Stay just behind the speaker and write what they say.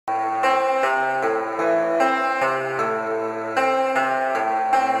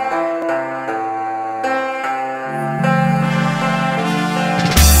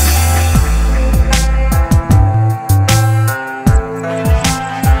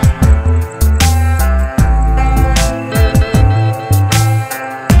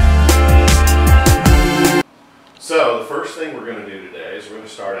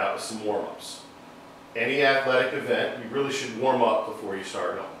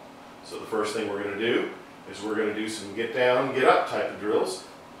So the first thing we're going to do is we're going to do some get down, get up type of drills,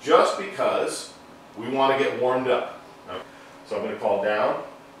 just because we want to get warmed up. Okay. So I'm going to call down.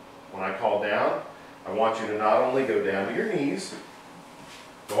 When I call down, I want you to not only go down to your knees,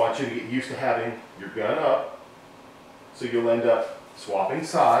 I want you to get used to having your gun up, so you'll end up swapping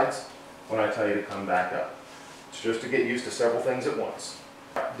sides when I tell you to come back up. It's just to get used to several things at once.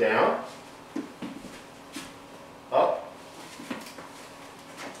 Down, up,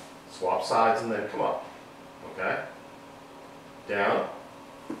 swap sides and then come up. Okay? Down,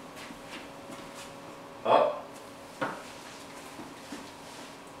 up,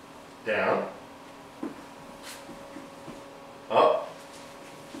 down, up,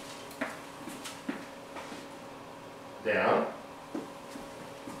 down,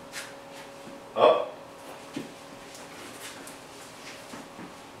 up,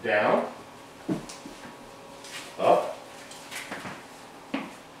 down, up,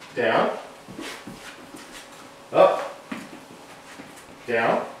 down, up,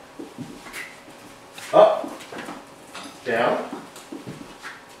 down, up, down,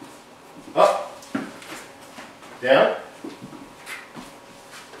 up, down,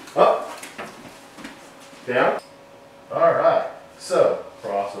 up, down. All right, so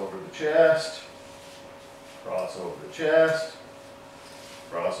cross over the chest, cross over the chest,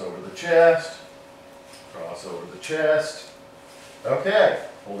 cross over the chest, cross over the chest. Okay,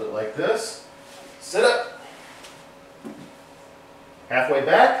 hold it like this. Sit up. Halfway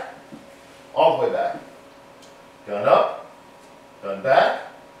back, all the way back. Gun up, gun back,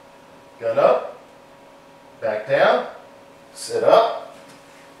 gun up, back down, sit up,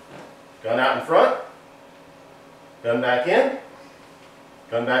 gun out in front, gun back in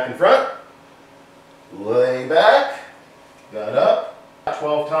front, lay back, gun up,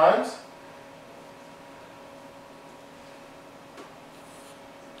 12 times.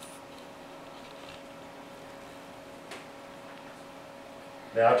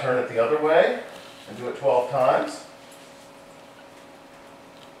 Now turn it the other way and do it 12 times.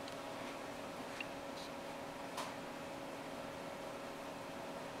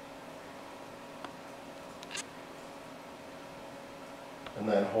 And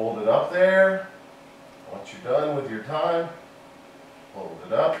then hold it up there. Once you're done with your time, hold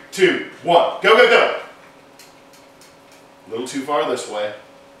it up. 2, 1, go, go, go. A little too far this way.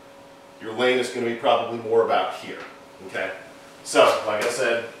 Your lane is going to be probably more about here. Okay? So, like I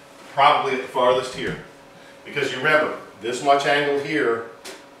said, probably at the farthest here. Because you remember, this much angle here,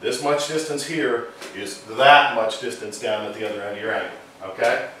 this much distance here, is that much distance down at the other end of your angle.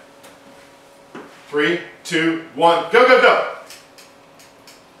 Okay? 3, 2, 1, go, go, go!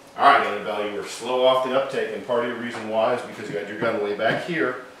 Alright, Annabelle, you were slow off the uptake, and part of the reason why is because you had your gun way back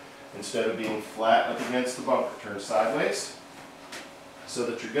here instead of being flat up against the bunker. Turn sideways so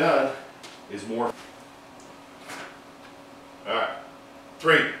that your gun is more. Alright,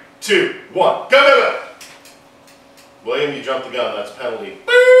 3, 2, 1, go, go, go! William, you jumped the gun, that's a penalty.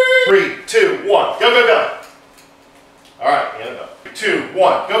 3, 2, 1, go, go, go! Alright, Annabelle. 2, 1,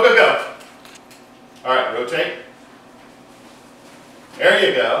 go, go, go! Alright, rotate. There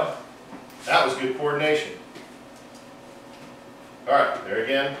you go. That was good coordination. Alright, there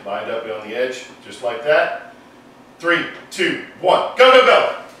again, lined up on the edge, just like that. 3, 2, 1, go, go,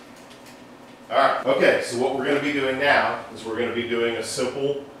 go! Alright, okay, so what we're going to be doing now is we're going to be doing a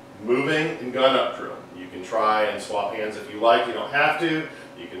simple moving and gun up drill. You can try and swap hands if you like, you don't have to.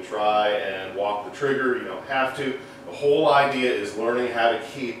 You can try and walk the trigger, you don't have to. The whole idea is learning how to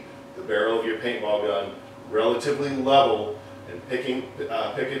keep the barrel of your paintball gun relatively level and pick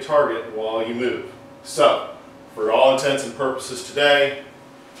a target while you move. So, for all intents and purposes today,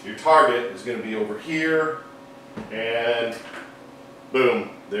 your target is going to be over here, and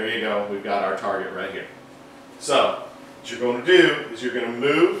boom, there you go, we've got our target right here. So, what you're going to do is you're going to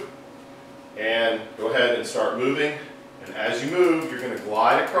move and go ahead and start moving, and as you move, you're going to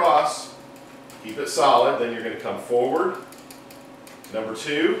glide across, keep it solid, then you're going to come forward to number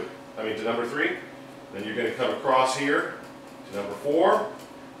 3, then you're going to come across here to number 4,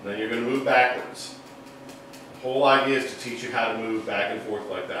 and then you're going to move backwards. The whole idea is to teach you how to move back and forth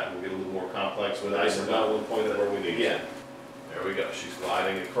like that. We'll get a little more complex with it. Nice and level and point it where we need again. There we go. She's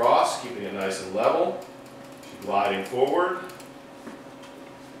gliding across, keeping it nice and level. She's gliding forward.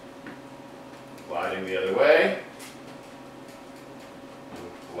 Gliding the other way.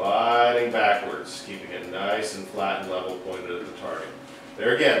 Gliding backwards, keeping it nice and flat and level, pointed at the target.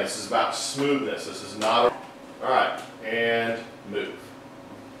 There again, this is about smoothness. This is not a... Alright, and move.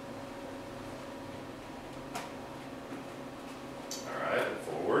 Alright, and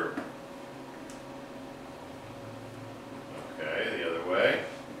forward. Okay, the other way.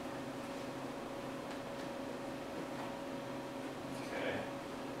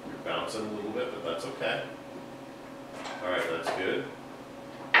 bouncing a little bit, but that's okay. All right, that's good.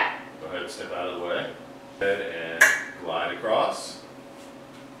 Go ahead and step out of the way. Go ahead and glide across.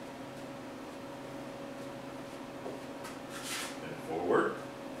 And forward.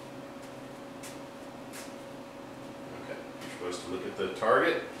 Okay, you're supposed to look at the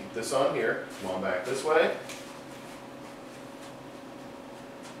target. Keep this on here. Come on back this way.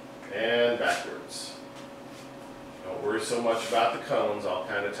 And backwards. Don't worry so much about the cones. I'll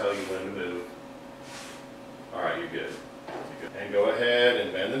kind of tell you when to move. All right, you're good. And go ahead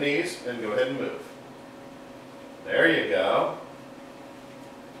and bend the knees and go ahead and move. There you go.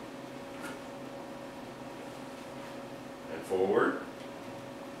 And forward.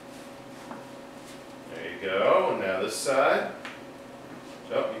 There you go. And now this side.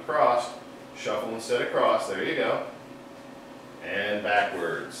 Oh, you crossed. Shuffle instead of cross. There you go. And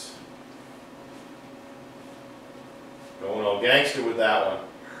backwards. Going all gangster with that one.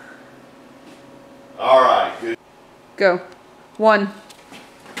 All right, good. Go. 1,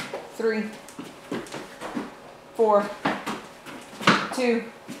 3, 4, 2,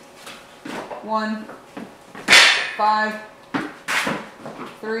 1, 5,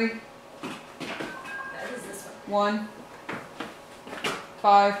 3, That is this one. 1,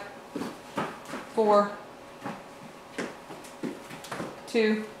 5, 4,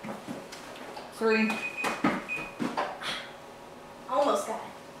 2, 3, Almost got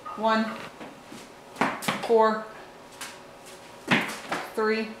it. 1, 4,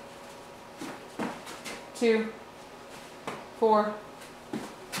 3, 2, 4,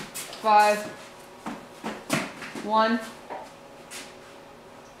 5, 1,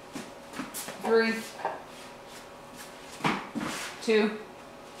 3, 2,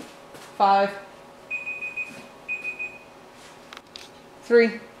 5,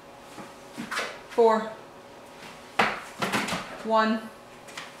 3, 4, 1,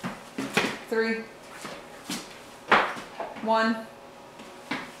 3, 1,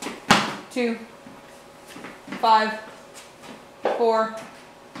 2, 5, 4,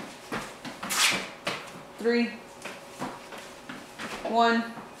 3, 1.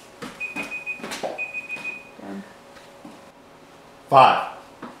 Done. 5,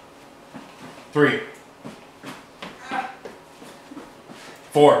 3,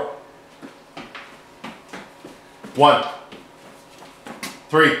 4, 1,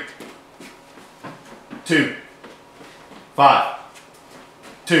 3, 2, 5,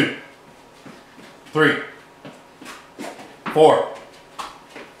 2, 3, 4,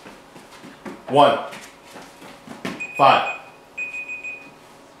 1, 5.